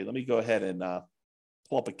 $300,000 property, let me go ahead and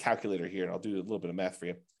pull up a calculator here, and I'll do a little bit of math for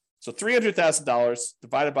you. So $300,000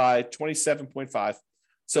 divided by 27.5.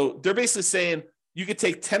 So they're basically saying you could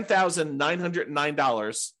take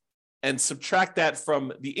 $10,909 and subtract that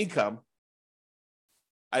from the income.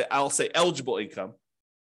 I'll say eligible income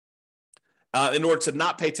in order to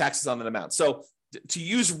not pay taxes on that amount. So to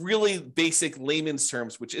use really basic layman's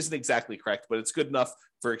terms, which isn't exactly correct, but it's good enough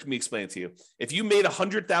for me to explain it to you. If you made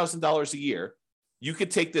 $100,000 a year, you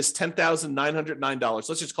could take this $10,909.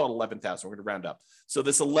 Let's just call it $11,000. We're going to round up. So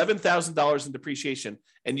this $11,000 in depreciation,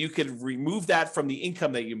 and you could remove that from the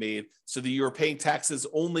income that you made so that you're paying taxes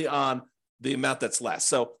only on the amount that's less.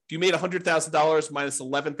 So if you made $100,000 minus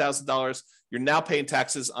 $11,000, you're now paying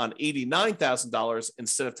taxes on $89,000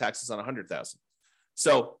 instead of taxes on $100,000.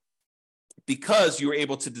 So because you were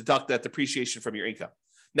able to deduct that depreciation from your income.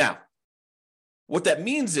 Now, what that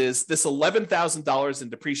means is this $11,000 in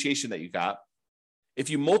depreciation that you got, if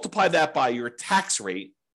you multiply that by your tax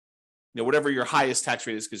rate, whatever your highest tax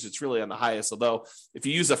rate is, because it's really on the highest, although if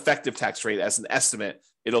you use effective tax rate as an estimate,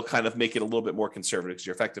 it'll kind of make it a little bit more conservative because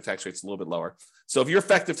your effective tax rate is a little bit lower. So if your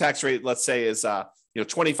effective tax rate, let's say, is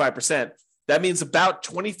 25%, that means about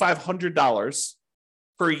 $2,500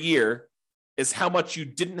 per year is how much you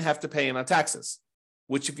didn't have to pay in on taxes,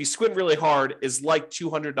 which if you squint really hard is like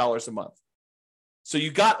 $200 a month. So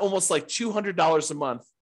you got almost like $200 a month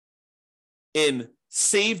in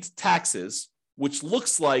saved taxes, which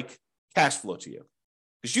looks like cash flow to you.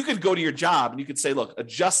 Because you could go to your job and you could say, look,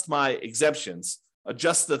 adjust my exemptions,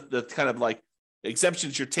 adjust the kind of like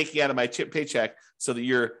exemptions you're taking out of my paycheck so that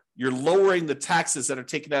you're lowering the taxes that are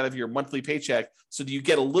taken out of your monthly paycheck so that you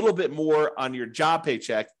get a little bit more on your job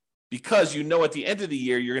paycheck, because at the end of the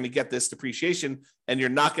year, you're going to get this depreciation and you're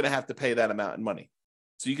not going to have to pay that amount in money.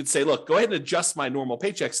 So you could say, look, go ahead and adjust my normal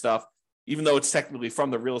paycheck stuff, even though it's technically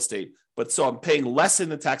from the real estate. But so I'm paying less in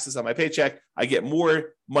the taxes on my paycheck. I get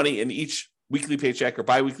more money in each weekly paycheck or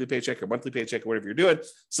biweekly paycheck or monthly paycheck or whatever you're doing,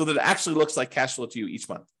 so that it actually looks like cash flow to you each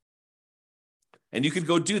month. And you could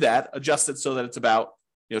go do that, adjust it so that it's about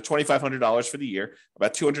 $2,500 for the year,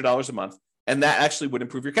 about $200 a month. And that actually would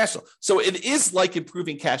improve your cash flow. So it is like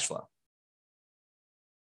improving cash flow,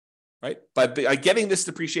 right? By getting this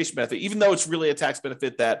depreciation benefit, even though it's really a tax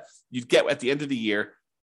benefit that you get at the end of the year,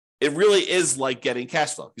 it really is like getting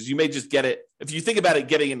cash flow, because you may just get it. If you think about it,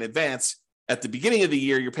 getting in advance at the beginning of the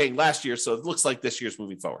year, you're paying last year. So it looks like this year's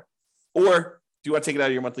moving forward. Or if you want to take it out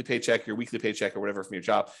of your monthly paycheck, your weekly paycheck, or whatever from your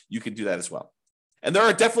job, you can do that as well. And there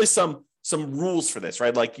are definitely some rules for this,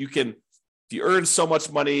 right? Like if you earn so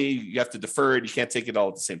much money, you have to defer it. You can't take it all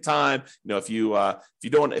at the same time. If you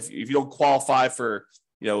don't qualify for,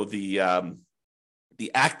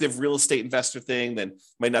 the active real estate investor thing, then you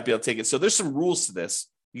might not be able to take it. So there's some rules to this.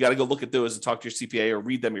 You got to go look at those and talk to your CPA or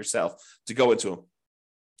read them yourself to go into them.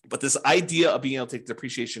 But this idea of being able to take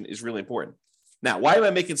depreciation is really important. Now, why am I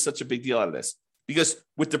making such a big deal out of this? Because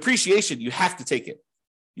with depreciation, you have to take it.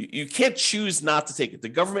 You can't choose not to take it. The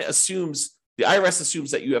IRS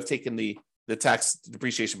assumes that you have taken the tax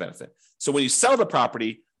depreciation benefit. So when you sell the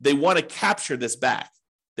property, they want to capture this back.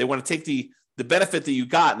 They want to take the benefit that you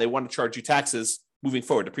got and they want to charge you taxes moving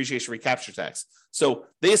forward, depreciation recapture tax. So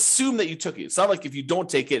they assume that you took it. It's not like if you don't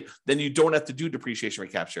take it, then you don't have to do depreciation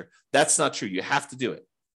recapture. That's not true. You have to do it.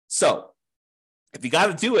 So if you got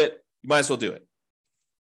to do it, you might as well do it.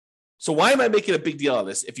 So why am I making a big deal of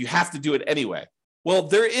this if you have to do it anyway? Well,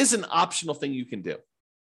 there is an optional thing you can do.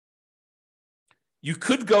 You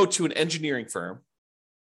could go to an engineering firm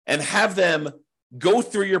and have them go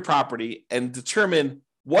through your property and determine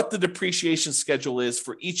what the depreciation schedule is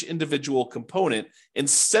for each individual component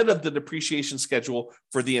instead of the depreciation schedule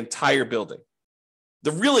for the entire building.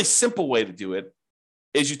 The really simple way to do it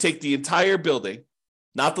is you take the entire building,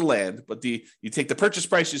 not the land, but you take the purchase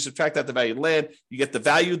price, you subtract out the value of the land, you get the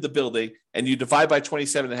value of the building, and you divide by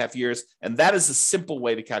 27 and a half years, and that is a simple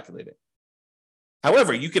way to calculate it.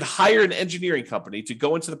 However, you could hire an engineering company to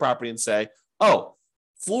go into the property and say, oh,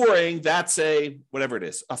 flooring, that's a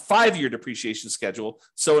 5-year depreciation schedule.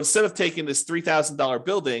 So instead of taking this $3,000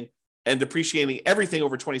 building and depreciating everything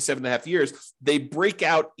over 27 and a half years, they break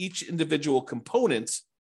out each individual component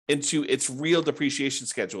into its real depreciation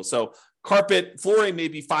schedule. So flooring may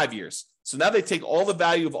be 5 years. So now they take all the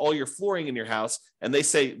value of all your flooring in your house and they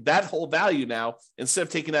say that whole value now, instead of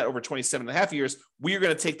taking that over 27 and a half years, we are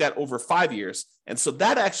going to take that over 5 years. And so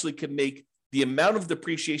that actually can make the amount of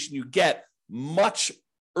depreciation you get much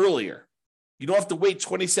earlier. You don't have to wait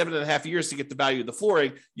 27 and a half years to get the value of the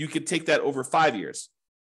flooring. You can take that over 5 years,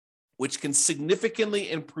 which can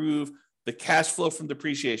significantly improve the cash flow from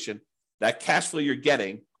depreciation, that cash flow you're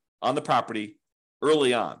getting on the property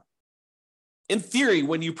early on. In theory,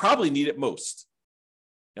 when you probably need it most.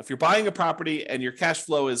 Now, if you're buying a property and your cash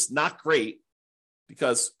flow is not great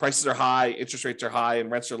because prices are high, interest rates are high, and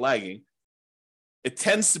rents are lagging, it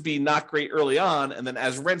tends to be not great early on. And then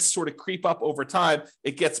as rents sort of creep up over time,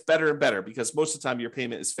 it gets better and better because most of the time your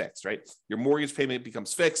payment is fixed, right? Your mortgage payment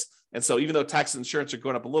becomes fixed. And so even though tax and insurance are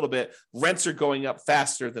going up a little bit, rents are going up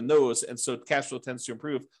faster than those. And so cash flow tends to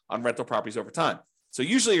improve on rental properties over time. So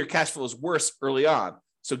usually your cash flow is worse early on.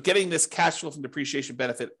 So getting this cash flow from depreciation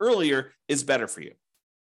benefit earlier is better for you.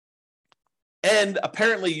 And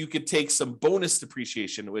apparently you could take some bonus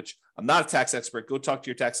depreciation, which I'm not a tax expert. Go talk to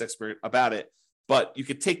your tax expert about it. But you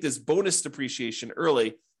could take this bonus depreciation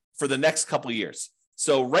early for the next couple of years.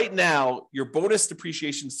 So right now, your bonus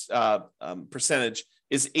depreciation percentage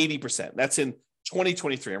is 80%. That's in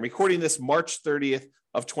 2023. I'm recording this March 30th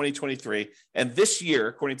of 2023. And this year,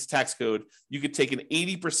 according to tax code, you could take an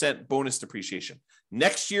 80% bonus depreciation.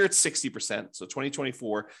 Next year, it's 60%. So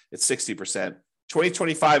 2024, it's 60%.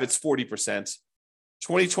 2025, it's 40%.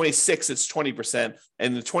 2026, it's 20%.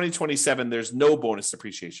 And in 2027, there's no bonus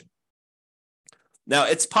depreciation. Now,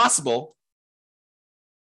 it's possible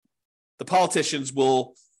the politicians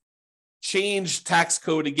will change tax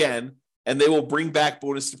code again, and they will bring back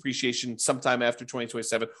bonus depreciation sometime after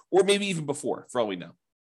 2027, or maybe even before, for all we know,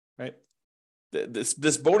 right?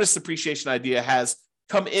 This bonus depreciation idea has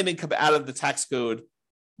come in and come out of the tax code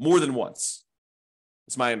more than once.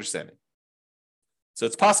 It's my understanding. So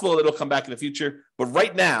it's possible that it'll come back in the future, but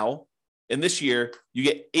right now, in this year, you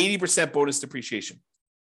get 80% bonus depreciation.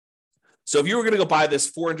 So if you were going to go buy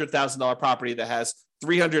this $400,000 property that has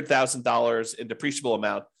 $300,000 in depreciable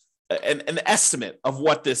amount, an estimate of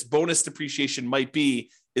what this bonus depreciation might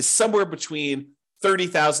be is somewhere between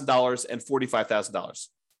 $30,000 and $45,000.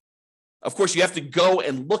 Of course, you have to go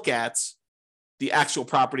and look at the actual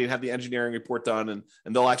property and have the engineering report done, and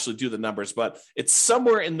they'll actually do the numbers. But it's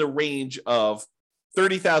somewhere in the range of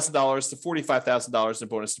 $30,000 to $45,000 in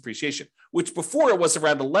bonus depreciation, which before it was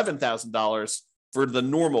around $11,000 for the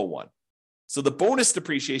normal one. So the bonus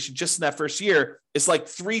depreciation just in that first year is like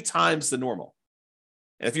 3 times the normal.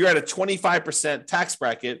 And if you're at a 25% tax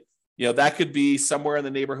bracket, that could be somewhere in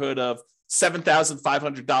the neighborhood of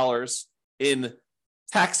 $7,500 in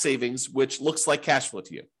tax savings, which looks like cash flow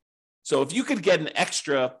to you. So if you could get an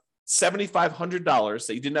extra $7,500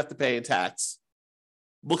 that you didn't have to pay in tax,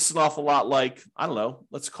 looks an awful lot like, I don't know,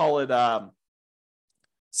 let's call it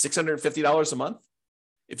 $650 a month.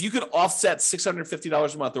 If you could offset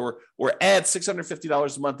 $650 a month or add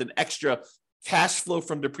 $650 a month in extra cash flow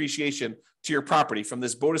from depreciation to your property from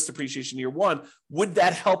this bonus depreciation year one, would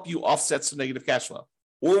that help you offset some negative cash flow?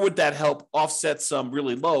 Or would that help offset some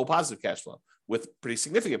really low positive cash flow with pretty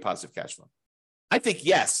significant positive cash flow? I think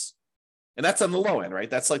yes. And that's on the low end, right?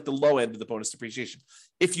 That's like the low end of the bonus depreciation.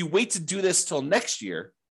 If you wait to do this till next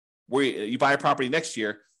year, where you buy a property next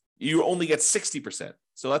year, you only get 60%.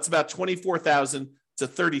 So that's about $24,000 to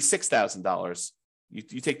 $36,000.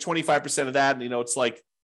 You take 25% of that, and it's like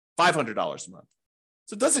 $500 a month.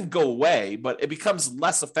 So it doesn't go away, but it becomes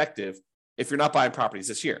less effective if you're not buying properties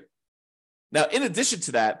this year. Now, in addition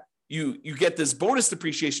to that, you get this bonus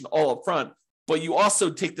depreciation all up front, but you also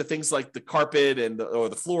take the things like the carpet or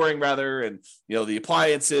the flooring rather, and the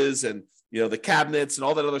appliances and the cabinets and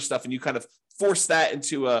all that other stuff, and you kind of force that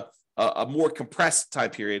into a more compressed time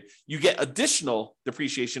period. You get additional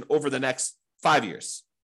depreciation over the next 5 years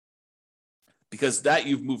because that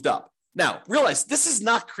you've moved up. Now, realize this is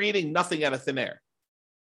not creating nothing out of thin air.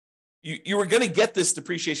 You were going to get this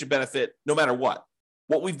depreciation benefit no matter what.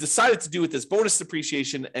 What we've decided to do with this bonus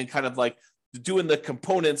depreciation and kind of like doing the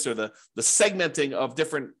components or the segmenting of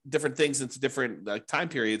different things into different time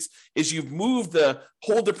periods is you've moved the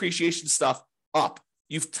whole depreciation stuff up.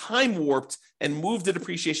 You've time warped and moved the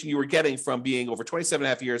depreciation you were getting from being over 27 and a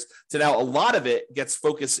half years to now a lot of it gets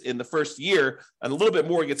focused in the first year and a little bit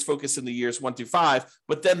more gets focused in the years 1 through 5.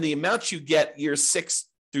 But then the amount you get years 6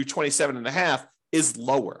 through 27 and a half is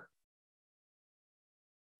lower.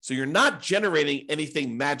 So you're not generating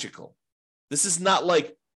anything magical. This is not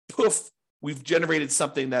like, poof, we've generated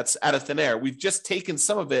something that's out of thin air. We've just taken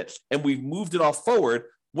some of it and we've moved it all forward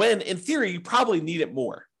when, in theory, you probably need it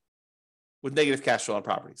more with negative cash flow on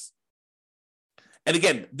properties. And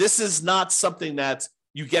again, this is not something that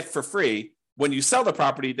you get for free. When you sell the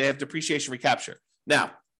property, they have depreciation recapture.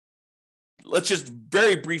 Now, let's just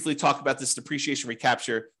very briefly talk about this depreciation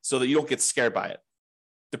recapture so that you don't get scared by it.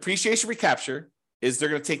 Depreciation recapture is they're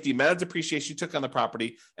going to take the amount of depreciation you took on the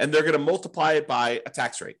property and they're going to multiply it by a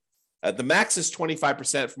tax rate. The max is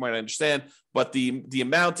 25% from what I understand, but the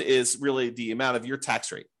amount is really the amount of your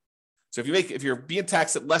tax rate. So if you're being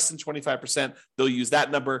taxed at less than 25%, they'll use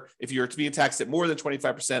that number. If you're being taxed at more than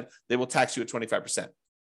 25%, they will tax you at 25%.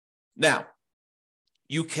 Now,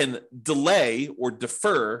 you can delay or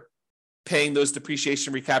defer paying those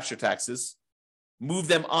depreciation recapture taxes, move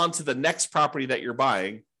them onto the next property that you're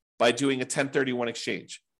buying by doing a 1031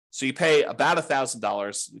 exchange. So you pay about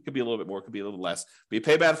 $1,000. It could be a little bit more, it could be a little less, but you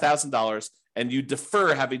pay about $1,000 and you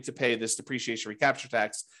defer having to pay this depreciation recapture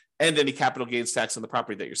tax and any capital gains tax on the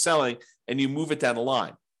property that you're selling, and you move it down the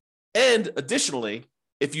line. And additionally,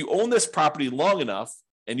 if you own this property long enough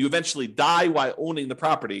and you eventually die while owning the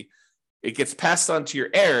property, it gets passed on to your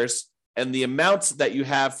heirs, and the amount that you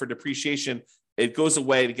have for depreciation, it goes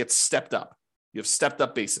away and it gets stepped up. You have stepped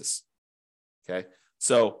up basis. Okay.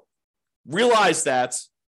 So realize that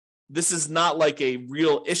this is not like a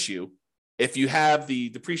real issue. If you have the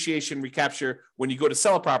depreciation recapture, when you go to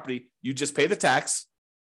sell a property, you just pay the tax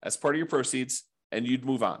as part of your proceeds and you'd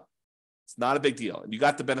move on. It's not a big deal. And you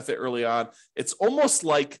got the benefit early on. It's almost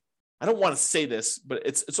like, I don't want to say this, but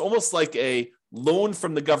it's almost like a loan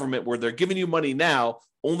from the government where they're giving you money now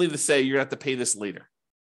only to say you're going to have to pay this later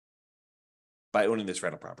by owning this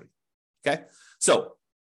rental property. Okay. So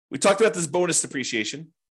we talked about this bonus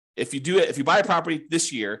depreciation. If you buy a property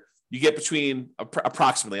this year, you get between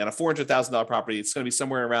approximately on a $400,000 property, it's going to be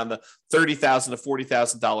somewhere around the $30,000 to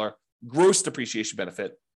 $40,000 gross depreciation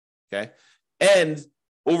benefit. Okay. And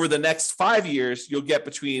over the next 5 years, you'll get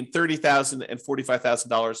between $30,000 and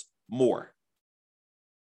 $45,000 more.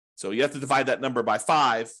 So you have to divide that number by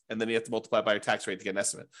 5, and then you have to multiply by your tax rate to get an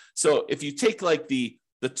estimate. So if you take like the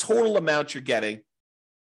total amount you're getting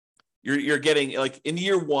like in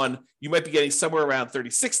year one, you might be getting somewhere around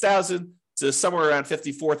 $36,000 to somewhere around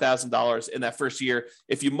 $54,000 in that first year.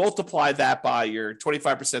 If you multiply that by your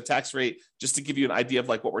 25% tax rate, just to give you an idea of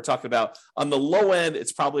like what we're talking about, on the low end,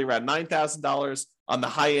 it's probably around $9,000. On the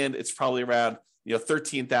high end, it's probably around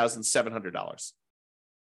 $13,700.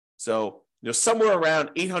 So somewhere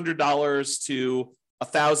around $800 to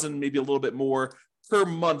 $1,000, maybe a little bit more per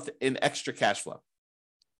month in extra cash flow.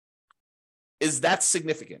 Is that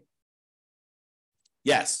significant?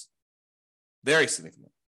 Yes, very significant.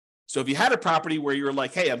 So if you had a property where you were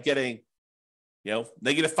like, hey, I'm getting,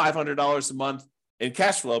 negative $500 a month in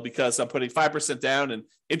cash flow because I'm putting 5% down and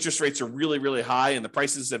interest rates are really, really high and the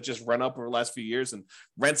prices have just run up over the last few years and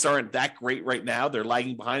rents aren't that great right now. They're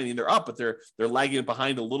lagging behind. I mean, they're up, but they're lagging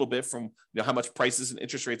behind a little bit from how much prices and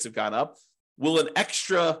interest rates have gone up. Will an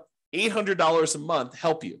extra $800 a month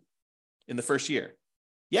help you in the first year?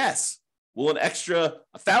 Yes. Will an extra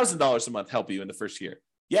 $1,000 a month help you in the first year?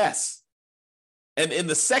 Yes. And in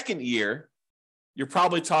the second year, you're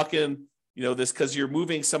probably talking, this because you're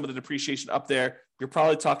moving some of the depreciation up there. You're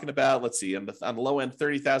probably talking about, let's see, on the low end,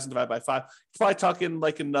 30,000 divided by 5. You're probably talking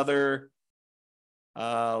like another,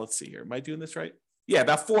 let's see here. Am I doing this right? Yeah,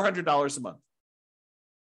 about $400 a month.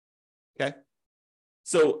 Okay.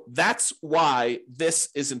 So that's why this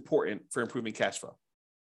is important for improving cash flow.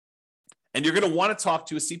 And you're going to want to talk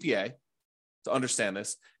to a CPA to understand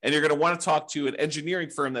this. And you're going to want to talk to an engineering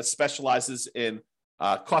firm that specializes in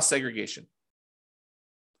cost segregation.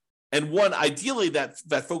 And one ideally that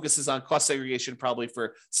focuses on cost segregation probably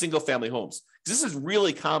for single family homes. This is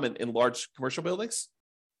really common in large commercial buildings,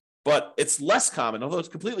 but it's less common, although it's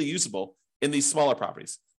completely usable, in these smaller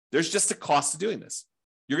properties. There's just a cost to doing this.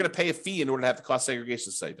 You're going to pay a fee in order to have the cost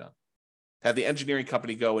segregation study done. Have the engineering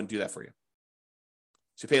company go and do that for you.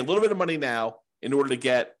 So you pay a little bit of money now in order to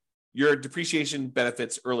get your depreciation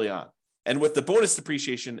benefits early on. And with the bonus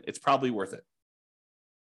depreciation, it's probably worth it.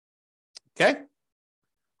 Okay?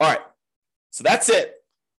 All right. So that's it.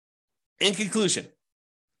 In conclusion,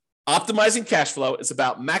 optimizing cash flow is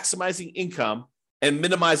about maximizing income and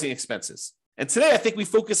minimizing expenses. And today, I think we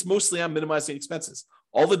focus mostly on minimizing expenses,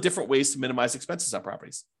 all the different ways to minimize expenses on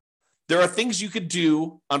properties. There are things you could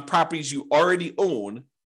do on properties you already own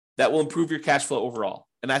that will improve your cash flow overall.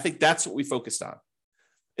 And I think that's what we focused on.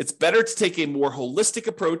 It's better to take a more holistic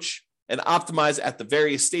approach and optimize at the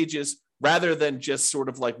various stages rather than just sort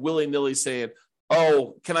of like willy-nilly saying,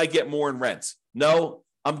 oh, can I get more in rent? No,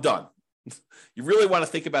 I'm done. You really want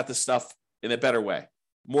to think about this stuff in a better way,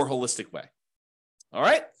 more holistic way. All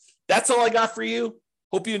right. That's all I got for you.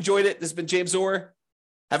 Hope you enjoyed it. This has been James Orr.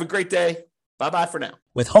 Have a great day. Bye-bye for now.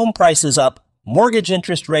 With home prices up, mortgage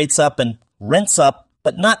interest rates up, and rents up,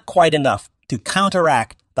 but not quite enough to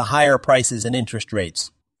counteract the higher prices and interest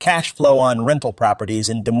rates, cash flow on rental properties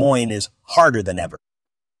in Des Moines is harder than ever.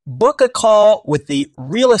 Book a call with the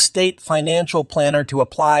Real Estate Financial Planner to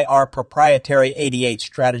apply our proprietary 88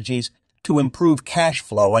 strategies to improve cash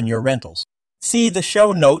flow on your rentals. See the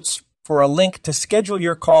show notes for a link to schedule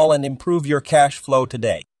your call and improve your cash flow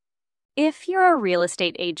today. If you're a real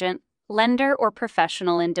estate agent, lender, or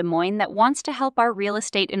professional in Des Moines that wants to help our real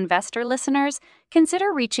estate investor listeners,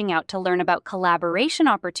 consider reaching out to learn about collaboration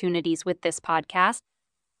opportunities with this podcast.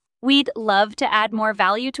 We'd love to add more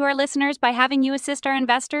value to our listeners by having you assist our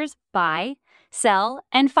investors buy, sell,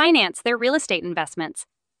 and finance their real estate investments.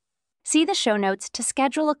 See the show notes to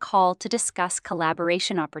schedule a call to discuss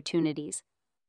collaboration opportunities.